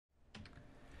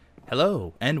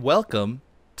Hello, and welcome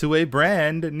to a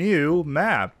brand new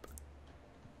map.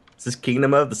 Is this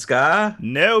Kingdom of the Sky?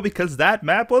 No, because that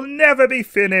map will never be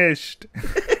finished.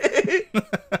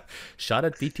 Shot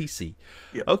at VTC.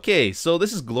 Yep. Okay, so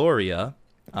this is Gloria,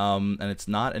 and it's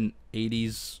not an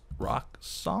 80s rock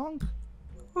song.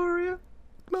 Gloria.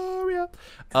 Gloria.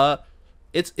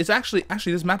 It's actually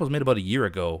this map was made about a year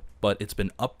ago, but it's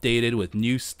been updated with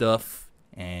new stuff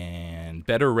and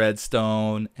better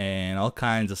redstone and all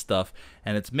kinds of stuff,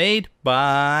 and it's made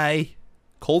by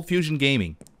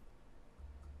ColdfusionGaming.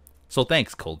 So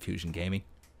thanks, ColdfusionGaming.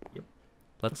 Yep.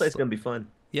 Let's. It's gonna be fun.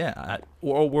 Yeah,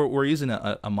 we're using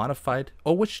a modified.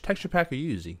 Oh, which texture pack are you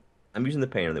using? I'm using the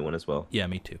painterly one as well. Yeah,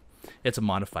 me too. It's a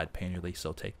modified painterly,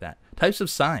 so take that. Types of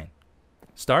sign.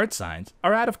 Starred signs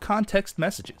are out of context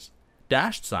messages.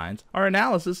 Dashed signs are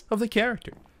analysis of the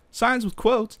character. Signs with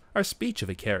quotes are speech of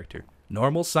a character.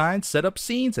 Normal signs set up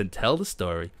scenes and tell the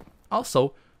story.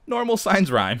 Also, normal signs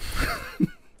rhyme.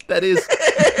 That is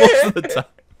most of the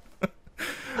time.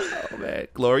 Oh man,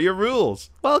 Gloria rules.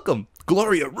 Welcome,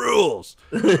 Gloria rules.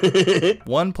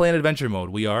 One play in adventure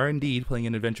mode. We are indeed playing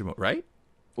in adventure mode, right?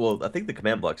 Well, I think the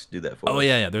command blocks do that for us. Oh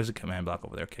yeah, there's a command block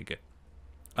over there. Okay, good.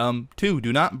 2,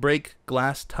 do not break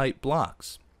glass type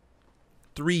blocks.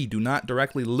 3, do not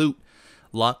directly loot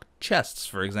lock chests,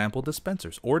 for example,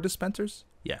 dispensers.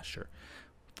 Yeah, sure.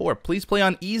 4, please play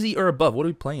on easy or above. What are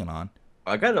we playing on?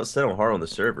 I got it set on hard on the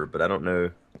server, but I don't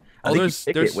know. I Oh, think there's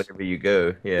you pick it whenever you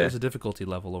go. Yeah. There's a difficulty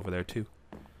level over there too.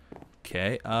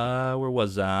 Okay, where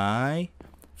was I?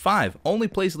 5, only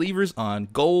place levers on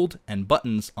gold and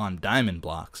buttons on diamond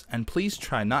blocks, and please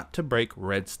try not to break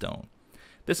redstone.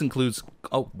 This includes.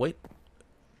 Oh wait.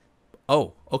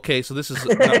 Oh, okay. So this is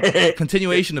a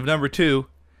continuation of number 2.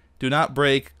 Do not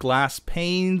break glass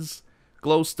panes,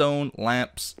 glowstone,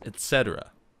 lamps, etc.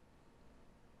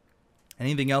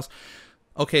 Anything else?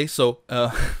 Okay, so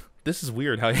this is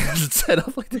weird how he has it set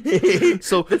up like this.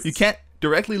 So you can't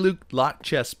directly loot locked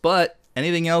chests, but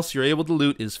anything else you're able to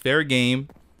loot is fair game,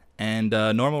 and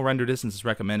normal render distance is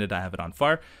recommended. I have it on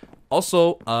fire.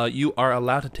 Also, you are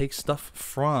allowed to take stuff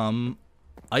from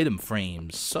item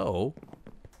frames. So,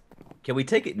 can we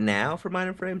take it now from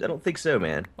item frames? I don't think so,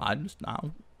 man. I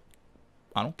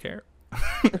don't care.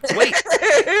 Wait,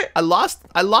 I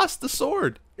lost the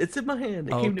sword. It's in my hand.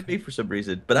 It came to me for some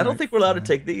reason, but I don't think we're allowed to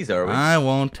take these, are we? I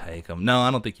won't take them. No,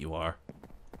 I don't think you are.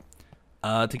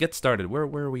 To get started, where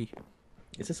are we?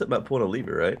 It says something about pulling a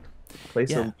lever, right?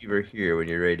 Place a lever here when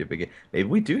you're ready to begin. Maybe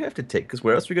we do have to take, because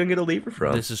where else are we going to get a lever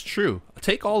from? This is true.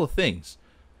 Take all the things.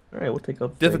 All right, we'll take all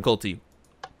the difficulty.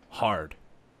 Things. Hard.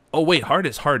 Oh, wait, hard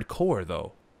is hardcore,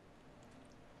 though.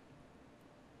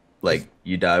 Like,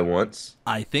 you die once?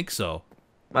 I think so.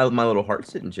 My little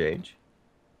hearts didn't change.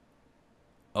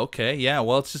 Okay, yeah,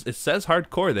 well, it says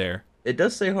hardcore there. It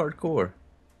does say hardcore.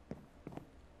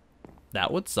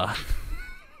 That would suck.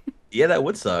 Yeah, that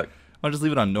would suck. I'll just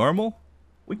leave it on normal?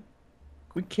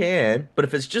 We can, but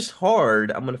if it's just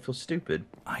hard, I'm gonna feel stupid.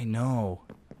 I know.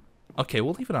 Okay,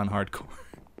 we'll leave it on hardcore.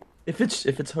 If it's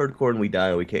hardcore and we die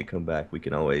and we can't come back, we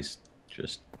can always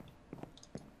just,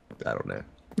 I don't know.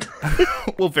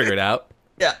 We'll figure it out.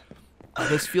 Yeah.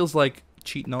 This feels like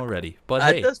cheating already, but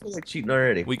hey, it does feel like cheating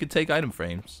already. We could take item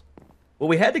frames. Well,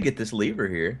 we had to get this lever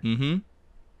here. Mm-hmm.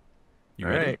 You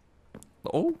ready? Right.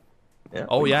 Oh. Yeah.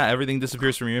 Oh yeah, everything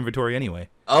disappears from your inventory anyway.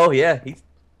 Oh yeah, he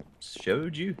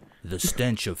showed you. The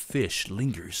stench of fish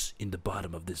lingers in the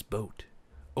bottom of this boat.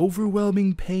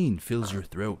 Overwhelming pain fills your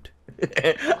throat.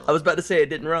 I was about to say it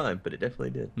didn't rhyme, but it definitely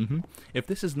did. Mm-hmm. If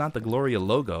this is not the Gloria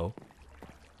logo,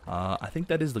 I think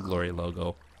that is the Gloria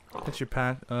logo. Texture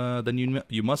pack. Then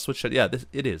you must switch. Yeah,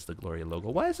 it is the Gloria logo.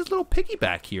 Why is this little piggy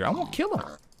back here? I won't kill him.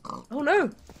 Oh no,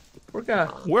 poor guy.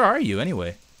 Where are you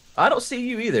anyway? I don't see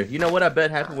you either. You know what I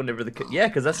bet happened whenever yeah,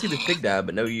 because I see the pig die,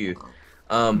 but no you.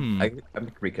 I'm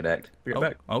gonna reconnect. Be right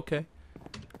back. Okay.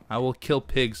 I will kill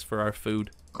pigs for our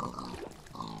food.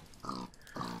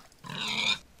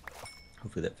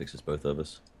 Hopefully that fixes both of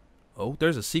us. Oh,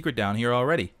 there's a secret down here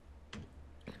already.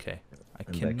 Okay. I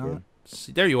I'm cannot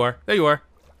see. There you are. There you are.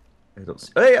 I don't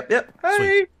see. Oh, yep. Hey.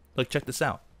 Sweet. Look, check this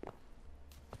out.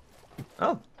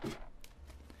 Oh.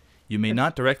 You may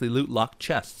not directly loot locked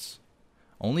chests.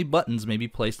 Only buttons may be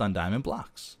placed on diamond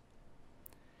blocks.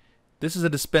 This is a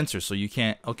dispenser, so you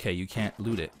can't. Okay, you can't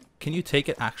loot it. Can you take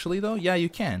it actually, though? Yeah, you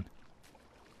can.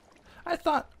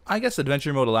 I guess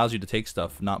adventure mode allows you to take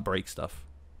stuff, not break stuff.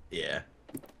 Yeah.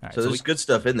 Right, so there's good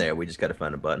stuff in there. We just got to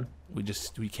find a button.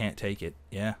 We can't take it.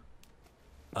 Yeah.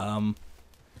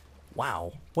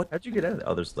 Wow. What? How'd you get out of there?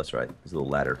 Oh, that's right. There's a little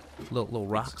ladder. Little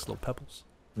rocks, little pebbles.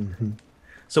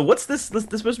 So what's this? This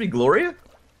supposed to be Gloria?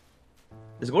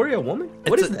 Is Gloria a woman?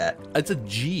 What is that? It's a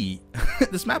G.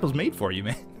 This map was made for you,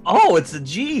 man. Oh, it's a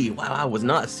G. Wow, I was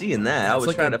not seeing that. I was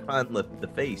like trying to find the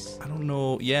face. I don't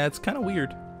know. Yeah, it's kind of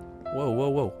weird. Whoa, whoa,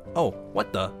 whoa. Oh,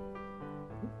 what the?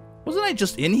 Wasn't I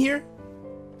just in here?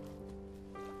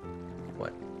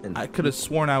 What? I could have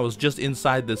sworn I was just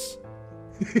inside this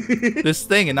this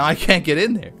thing, and now I can't get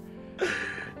in there.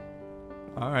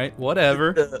 All right,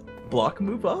 whatever. Did the block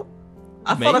move up?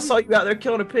 I Maybe? thought I saw you out there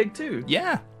killing a pig too.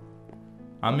 Yeah.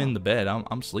 I'm in the bed.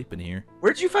 I'm sleeping here.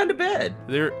 Where'd you find a bed?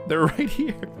 They're right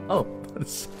here. Oh,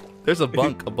 There's a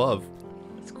bunk above.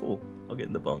 that's cool. I'll get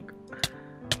in the bunk.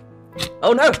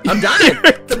 Oh no, I'm dying!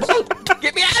 The bunk!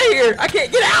 Get me out of here! I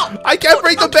can't get out! I can't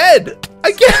break the bed!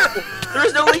 I can't! There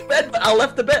is no leak bed, but I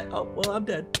left the bed. Oh, well, I'm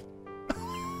dead.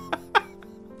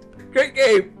 Great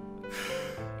game.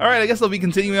 Alright, I guess I'll be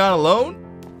continuing on alone.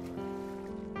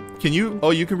 Can you?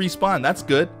 Oh, you can respawn. That's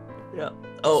good. Yeah.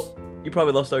 Oh, you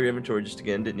probably lost all your inventory just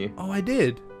again, didn't you? Oh, I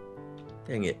did.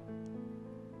 Dang it.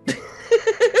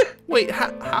 Wait,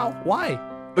 how? Why?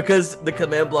 Because the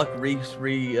command block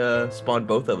respawned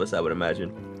both of us, I would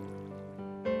imagine.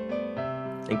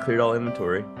 And cleared all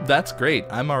inventory. That's great.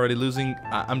 I'm already losing.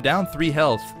 I'm down 3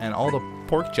 health, and all the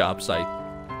pork chops I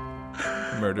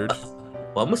murdered.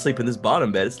 Well, I'm gonna sleep in this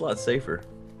bottom bed. It's a lot safer.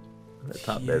 That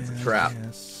top bed's a trap.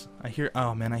 Yes. I hear.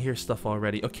 Oh man, I hear stuff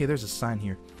already. Okay, there's a sign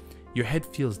here. Your head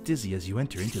feels dizzy as you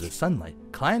enter into the sunlight.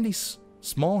 Climb these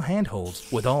small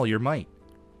handholds with all your might.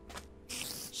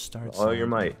 Start. All your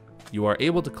might. You are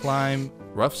able to climb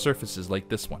rough surfaces like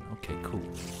this one. Okay, cool.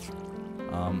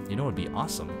 You know what would be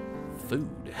awesome? Food.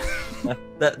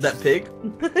 that pig?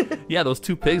 Yeah, those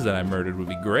 2 pigs that I murdered would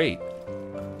be great.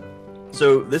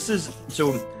 So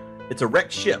it's a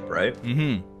wrecked ship, right?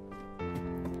 Mm-hmm.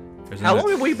 How long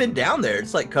have we been down there?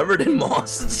 It's like covered in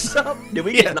moss and stuff. Did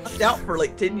we get knocked out for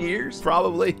like 10 years?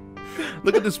 Probably.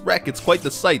 Look at this wreck. It's quite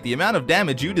the sight. The amount of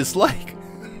damage you dislike.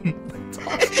 That's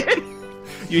awesome.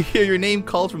 You hear your name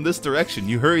called from this direction.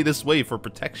 You hurry this way for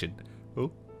protection. Oh.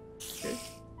 Okay.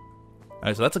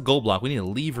 Alright, so that's a gold block. We need a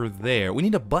lever there. We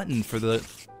need a button for the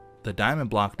diamond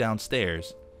block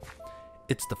downstairs.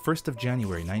 It's the 1st of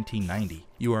January, 1990.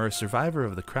 You are a survivor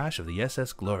of the crash of the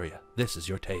SS Gloria. This is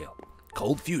your tale.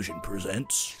 Cold Fusion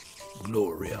presents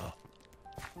Gloria.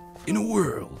 In a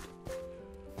world.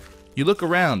 You look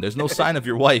around. There's no sign of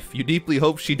your wife. You deeply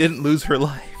hope she didn't lose her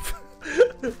life.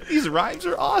 These rhymes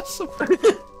are awesome.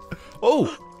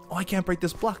 Oh, I can't break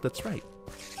this block. That's right.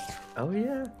 Oh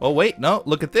yeah. Oh wait, no.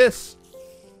 Look at this.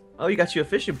 Oh, you got you a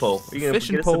fishing pole. Are you gonna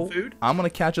Fishing get us pole. some food? I'm gonna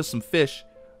catch us some fish.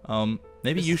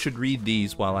 Maybe you should read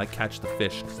these while I catch the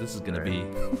fish, because this is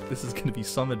gonna be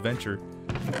some adventure.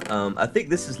 I think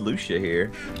this is Lucia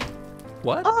here.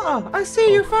 What? Ah, I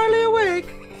see you're finally awake.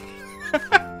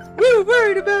 We were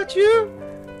worried about you,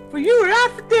 for you were out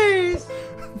for days.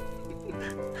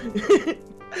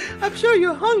 I'm sure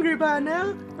you're hungry by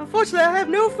now. Unfortunately, I have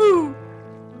no food.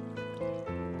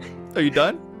 Are you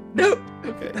done? No.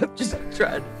 Okay. I'm just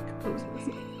trying to compose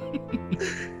myself.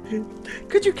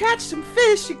 Could you catch some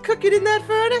fish and cook it in that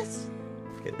furnace?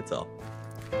 Okay, that's all.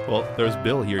 Well, there's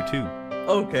Bill here too.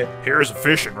 Okay. Here's a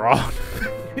fishing rod.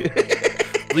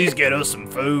 Please get us some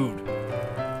food.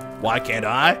 Why can't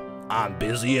I? I'm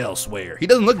busy elsewhere. He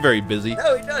doesn't look very busy.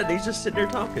 No, he doesn't. He's just sitting there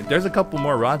talking. There's a couple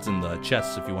more rods in the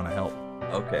chests if you want to help.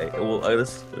 Okay. Well,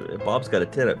 Bob's got a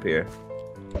tent up here.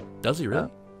 Does he really?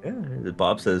 Yeah.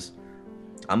 Bob says,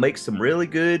 "I'll make some really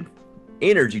good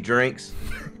energy drinks."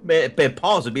 Man,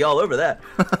 Paws would be all over that.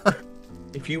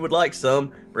 If you would like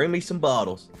some, bring me some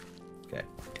bottles. Okay.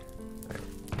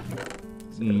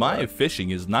 My fishing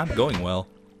is not going well.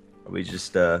 Are we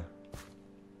just gonna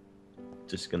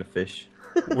fish?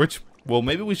 Well,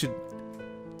 maybe we should.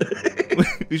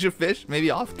 We should fish, maybe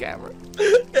off camera.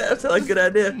 Yeah, that's a good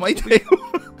idea. Might take.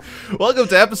 Welcome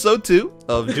to episode 2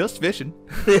 of Just Fishing.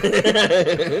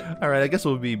 Alright, I guess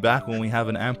we'll be back when we have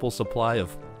an ample supply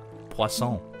of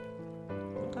poisson.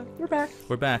 We're back.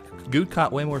 We're back. Guude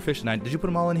caught way more fish than I did. Did you put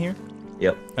them all in here?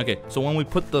 Yep. Okay, so when we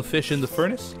put the fish in the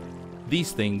furnace,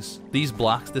 these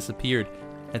blocks disappeared.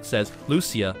 It says,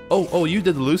 Lucia. Oh, you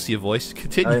did the Lucia voice.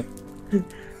 Continue.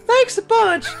 Thanks a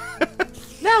bunch.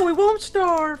 Now we won't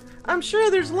starve. I'm sure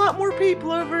there's a lot more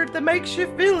people over at the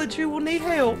makeshift village who will need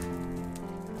help.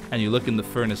 And you look in the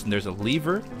furnace and there's a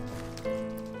lever,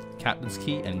 captain's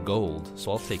key, and gold.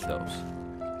 So I'll take those.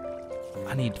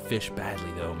 I need fish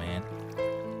badly though, man.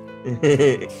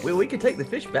 Well, we can take the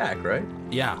fish back, right?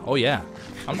 Yeah, oh yeah.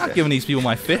 I'm not giving these people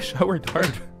my fish. I worked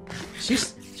hard. She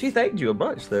thanked you a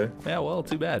bunch, though. Yeah, well,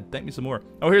 too bad. Thank me some more.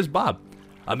 Oh, here's Bob.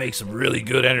 I make some really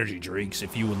good energy drinks.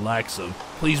 If you would like some,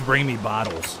 please bring me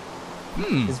bottles.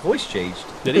 His voice changed.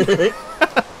 Did he?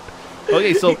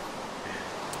 Okay, so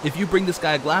if you bring this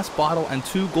guy a glass bottle and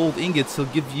 2 gold ingots, he'll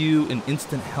give you an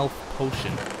instant health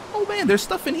potion. Oh man, there's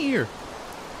stuff in here.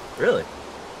 Really?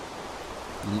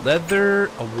 Leather,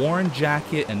 a worn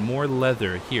jacket, and more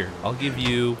leather. Here, I'll give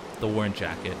you the worn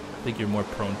jacket. I think you're more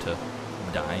prone to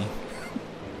dying.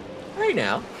 Hey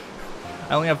now.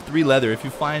 I only have 3 leather. If you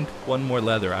find 1 more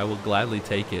leather, I will gladly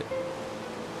take it.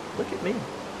 Look at me.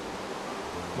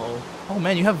 Oh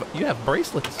man, you have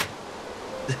bracelets.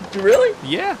 Really?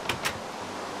 Yeah.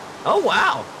 Oh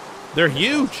wow. They're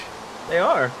huge. They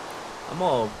are. I'm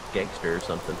all gangster or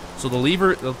something. So the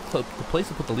lever, the place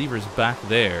to put the lever is back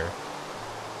there.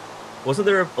 Wasn't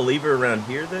there a lever around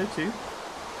here though too?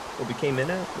 Where we came in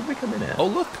at? Where did we come in at? Oh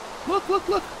look.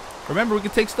 Remember, we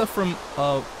can take stuff from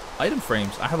item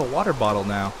frames. I have a water bottle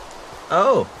now.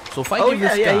 Oh. So if I give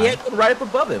this guy, he had one right up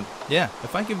above him. Yeah,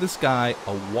 if I give this guy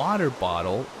a water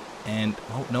bottle and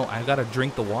oh no, I gotta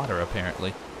drink the water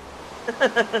apparently.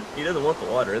 He doesn't want the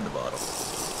water in the bottle.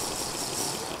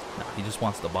 No, he just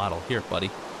wants the bottle. Here, buddy.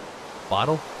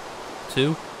 Bottle.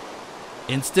 2.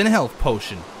 Instant health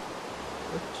potion.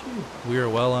 Look at you. We are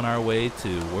well on our way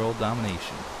to world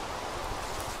domination.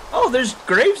 Oh, there's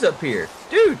graves up here,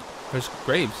 dude. There's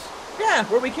graves. Yeah,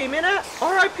 where we came in at.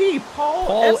 R.I.P.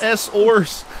 Paul S.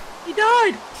 Ors. He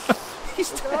died. He's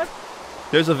dead.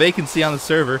 There's a vacancy on the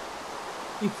server.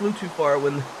 He flew too far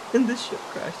when the ship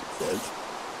crashed. It says.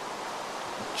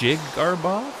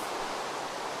 Jigarbov?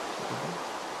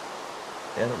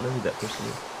 Yeah, I don't know who that person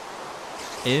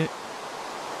is.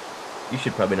 You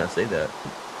should probably not say that.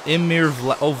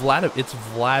 It's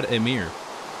Vladimir.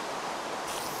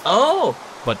 Oh!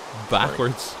 But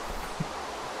backwards.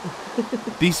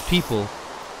 These people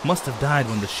must have died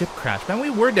when the ship crashed. Man, we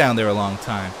were down there a long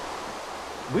time.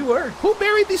 We were. Who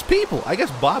buried these people? I guess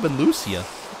Bob and Lucia.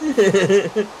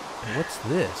 What's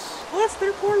this? What's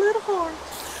their poor little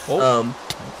hearts? Oh.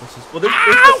 Well,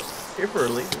 there's here for a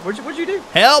leak. What'd you do?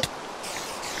 Help!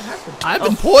 What happened? I've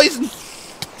been poisoned.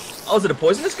 Oh, is it a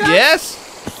poisonous guy? Yes.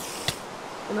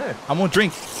 Oh, no. I'm gonna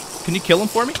drink. Can you kill him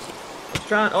for me? I was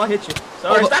trying. Oh, I hit you.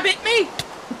 Sorry. Stop hitting me!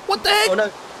 What the heck? Oh,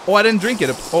 no. Oh, I didn't drink it.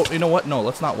 Oh, you know what? No,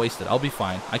 let's not waste it. I'll be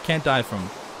fine. I can't die from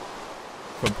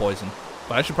poison.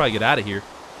 But I should probably get out of here.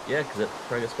 Yeah, because that's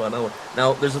probably gonna spawn another one.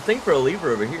 Now, there's a thing for a lever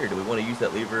over here. Do we want to use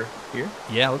that lever here?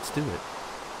 Yeah, let's do it.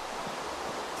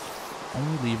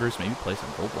 Only levers, maybe place on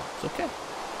gold blocks. Okay.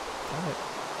 Got it.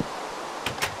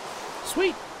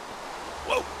 Sweet.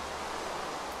 Whoa.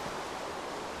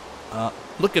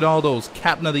 Look at all those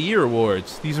Captain of the Year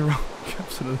awards. These are all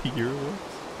Captain of the Year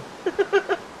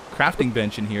awards. Crafting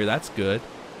bench in here. That's good.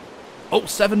 Oh,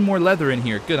 7 more leather in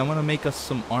here. Good. I'm gonna make us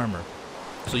some armor.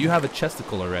 So you have a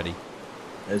chesticle already.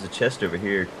 There's a chest over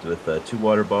here with 2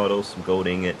 water bottles, some gold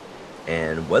ingot,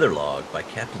 and weather log by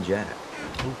Captain Jack.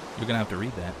 Ooh, you're gonna have to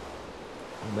read that.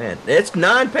 Oh man, it's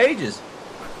 9 pages.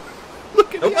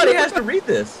 Look at Nobody me. has to read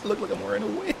this. Look like I'm wearing a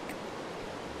wig.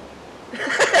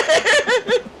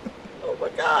 Oh my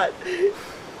god.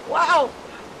 Wow.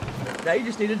 Now you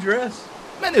just need a dress.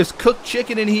 Man, there's cooked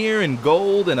chicken in here and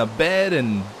gold and a bed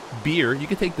and beer. You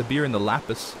can take the beer and the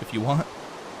lapis if you want.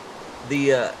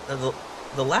 The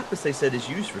lapis they said is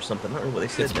used for something. I don't know what they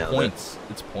said now. It's points.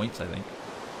 It's points, I think.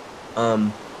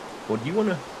 Well, do you want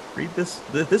to read this?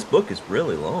 This book is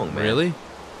really long, man. Really?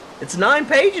 It's 9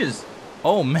 pages.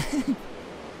 Oh, man.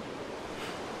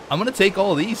 I'm going to take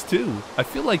all these, too. I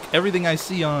feel like everything I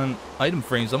see on item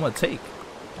frames, I'm going to take.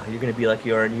 Oh, you're going to be like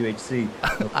you are in UHC.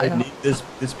 I need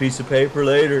this piece of paper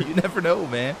later. You never know,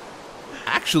 man.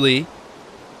 Actually,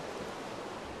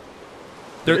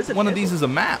 one of these is a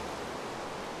map.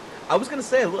 I was going to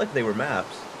say, it looked like they were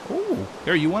maps. Oh,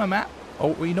 here, you want a map? Oh,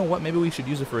 well, you know what? Maybe we should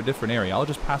use it for a different area. I'll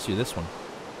just pass you this one.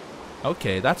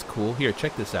 Okay, that's cool. Here,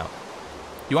 check this out.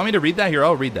 You want me to read that? Here,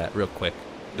 I'll read that real quick.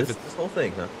 This whole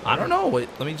thing, huh? I don't know. Wait,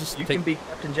 let me just You can be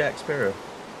Captain Jack Sparrow.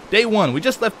 Day 1. We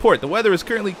just left port. The weather is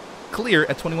currently clear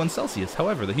at 21 Celsius.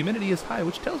 However, the humidity is high,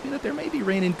 which tells me that there may be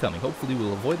rain incoming. Hopefully,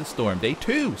 we'll avoid the storm. Day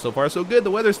 2. So far, so good.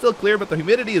 The weather is still clear, but the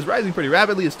humidity is rising pretty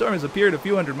rapidly. A storm has appeared a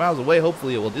few hundred miles away.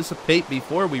 Hopefully, it will dissipate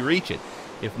before we reach it.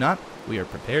 If not, we are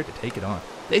prepared to take it on.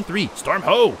 Day 3, storm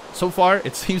ho! So far,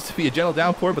 it seems to be a gentle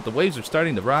downpour, but the waves are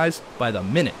starting to rise by the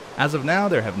minute. As of now,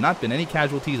 there have not been any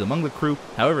casualties among the crew.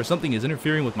 However, something is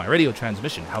interfering with my radio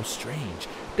transmission. How strange.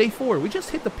 Day 4, we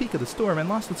just hit the peak of the storm and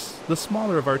lost the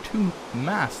smaller of our 2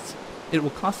 masts. It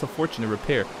will cost a fortune to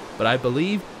repair, but I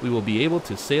believe we will be able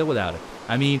to sail without it.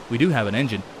 I mean, we do have an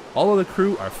engine. All of the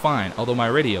crew are fine, although my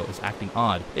radio is acting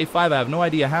odd. Day 5, I have no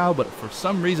idea how, but for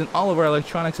some reason, all of our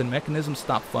electronics and mechanisms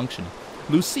stop functioning.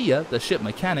 Lucia, the ship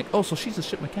mechanic, oh, so she's a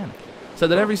ship mechanic, said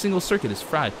that every single circuit is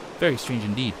fried. Very strange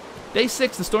indeed. Day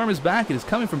 6, the storm is back. It is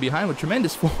coming from behind with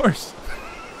tremendous force.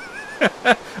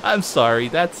 I'm sorry,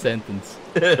 that sentence.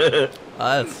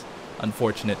 That's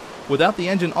unfortunate. Without the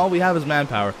engine, all we have is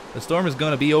manpower. The storm is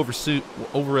going to be over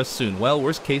us soon. Well,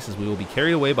 worst case is we will be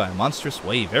carried away by a monstrous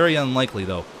wave. Very unlikely,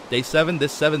 though. Day 7,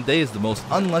 this 7th day is the most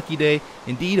unlucky day.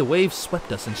 Indeed, a wave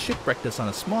swept us and shipwrecked us on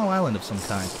a small island of some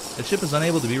kind. The ship is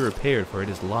unable to be repaired, for it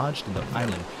is lodged in the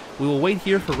island. We will wait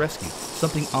here for rescue.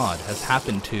 Something odd has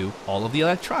happened to all of the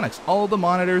electronics. All of the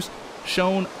monitors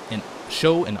show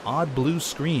an odd blue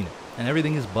screen, and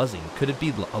everything is buzzing. Could it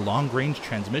be a long-range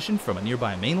transmission from a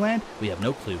nearby mainland? We have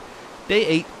no clue. Day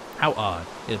 8, how odd.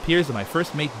 It appears that my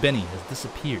first mate Benny has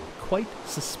disappeared. Quite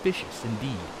suspicious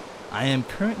indeed. I am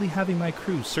currently having my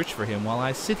crew search for him while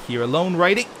I sit here alone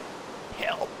writing.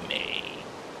 Help me.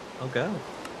 Oh God.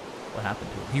 What happened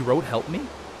to him? He wrote help me?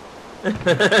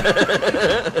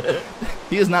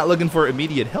 He is not looking for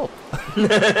immediate help.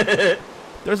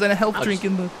 There's a health drink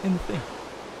in the thing.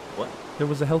 What? There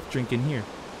was a health drink in here.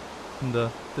 In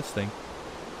this thing.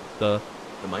 The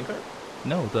minecart?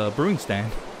 No, the brewing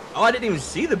stand. Oh, I didn't even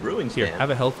see the brewing stand. Here,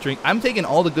 have a health drink. I'm taking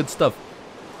all the good stuff.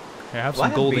 Here, have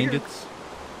some gold ingots.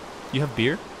 You have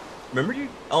beer? Remember you?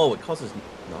 Oh, it causes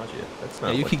nausea. That's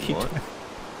not what you want.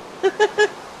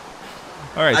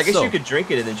 All right, I guess you could drink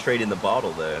it and then trade in the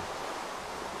bottle, though.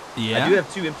 Yeah. I do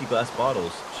have 2 empty glass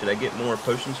bottles. Should I get more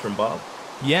potions from Bob?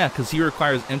 Yeah, because he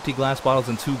requires empty glass bottles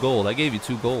and 2 gold. I gave you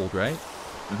 2 gold, right?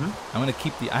 Mm-hmm. I'm gonna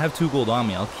keep I have 2 gold on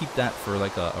me. I'll keep that for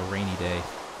like a rainy day.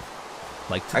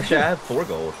 Like today. Actually, I have 4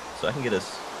 gold, so I can get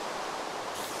us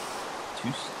two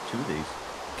of these.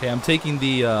 Okay, I'm taking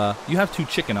the. You have 2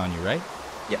 chicken on you, right?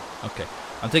 Yeah. Okay,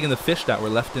 I'm taking the fish that were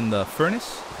left in the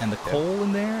furnace and the coal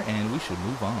in there, and we should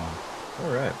move on.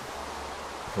 All right.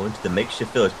 Going to the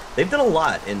makeshift village. They've done a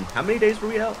lot. In how many days were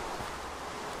we out?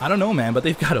 I don't know, man, but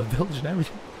they've got a village and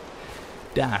everything.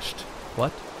 Dashed.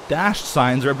 What? Dashed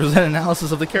signs represent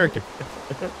analysis of the character.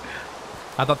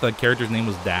 I thought the character's name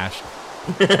was Dashed.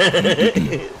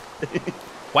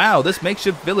 Wow, this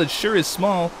makeshift village sure is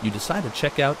small. You decide to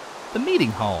check out the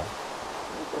meeting hall.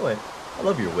 Oh boy, I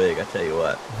love your wig, I tell you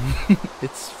what.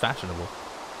 It's fashionable.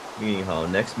 Meeting hall,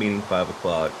 next meeting 5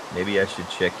 o'clock. Maybe I should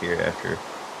check here after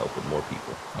help with more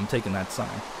people. I'm taking that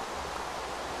sign.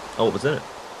 Oh, what was in it?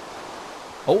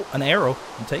 Oh, an arrow.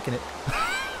 I'm taking it.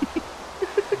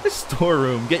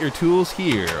 Storeroom. Get your tools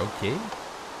here, okay?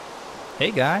 Hey,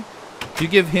 guy. If you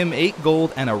give him 8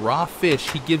 gold and a raw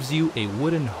fish, he gives you a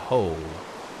wooden hoe.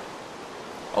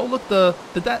 Oh, look,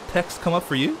 did that text come up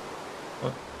for you?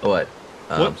 What? Oh, what?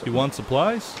 What? You want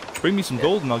supplies? Bring me some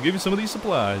gold and I'll give you some of these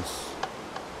supplies.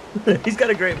 He's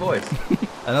got a great voice.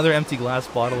 Another empty glass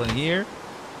bottle in here.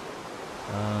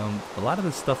 A lot of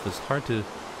this stuff is hard to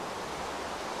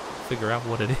figure out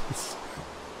what it is.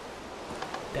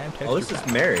 Damn texture. Oh, this is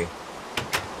Mary.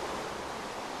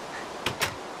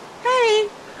 Hey!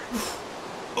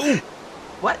 Ooh!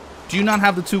 What? Do you not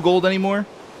have the 2 gold anymore?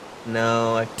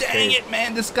 No, I Dang it,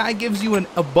 man! This guy gives you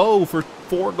a bow for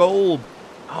 4 gold.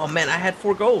 Oh man, I had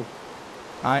 4 gold.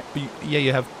 Yeah,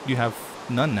 you have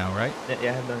none now, right? Yeah,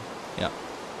 I have none. Yeah.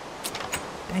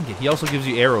 Dang it! He also gives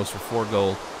you arrows for 4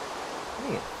 gold.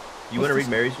 Dang it. You want to read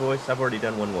Mary's voice? I've already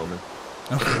done one woman.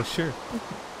 Okay, sure.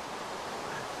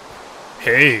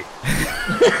 Hey.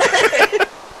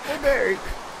 Hey, Mary.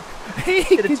 Hey,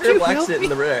 Get a could you terrible help accent me? in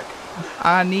the wreck.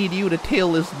 I need you to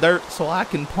till this dirt so I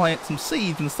can plant some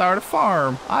seeds and start a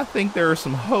farm. I think there are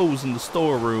some hoes in the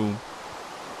storeroom.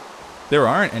 There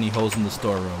aren't any hoes in the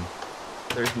storeroom.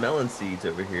 There's melon seeds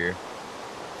over here.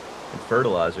 And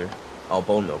fertilizer. Oh,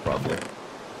 bone meal probably.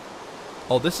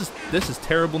 Oh, this is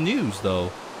terrible news,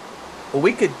 though. Well,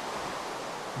 we could...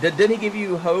 Didn't he give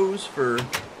you hoes for...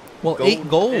 Well, gold? 8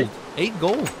 gold. 8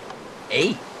 gold.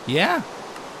 8? Yeah.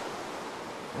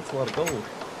 That's a lot of gold.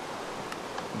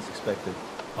 He's expected.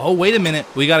 Oh, wait a minute.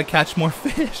 We gotta catch more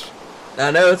fish.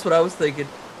 I know, that's what I was thinking.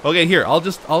 Okay, here.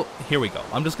 Here we go.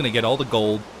 I'm just gonna get all the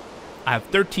gold. I have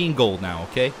 13 gold now,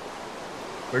 okay?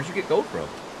 Where'd you get gold from?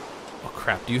 Oh,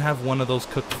 crap. Do you have one of those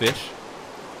cooked fish?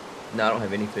 No, I don't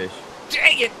have any fish.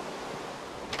 Dang it!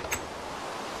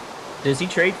 Does he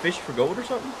trade fish for gold or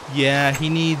something? Yeah, he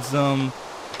needs 8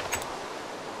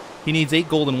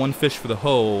 gold and 1 fish for the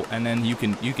hoe, and then you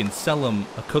can sell him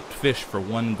a cooked fish for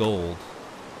 1 gold.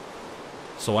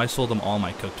 So I sold him all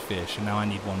my cooked fish, and now I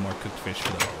need 1 more cooked fish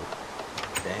for the hoe.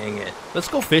 Dang it. Let's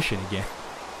go fishing again.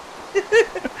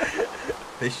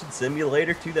 Fishing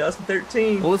Simulator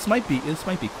 2013. Well, this might be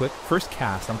quick. First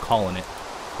cast, I'm calling it.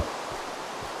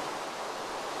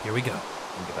 Here we go.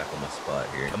 Let me get back on my spot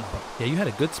here. Come on. Yeah, you had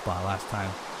a good spot last time.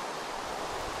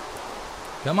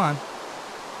 Come on.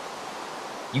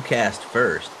 You cast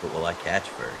first, but will I catch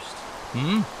first?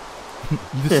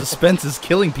 The suspense is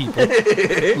killing people.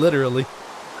 Literally.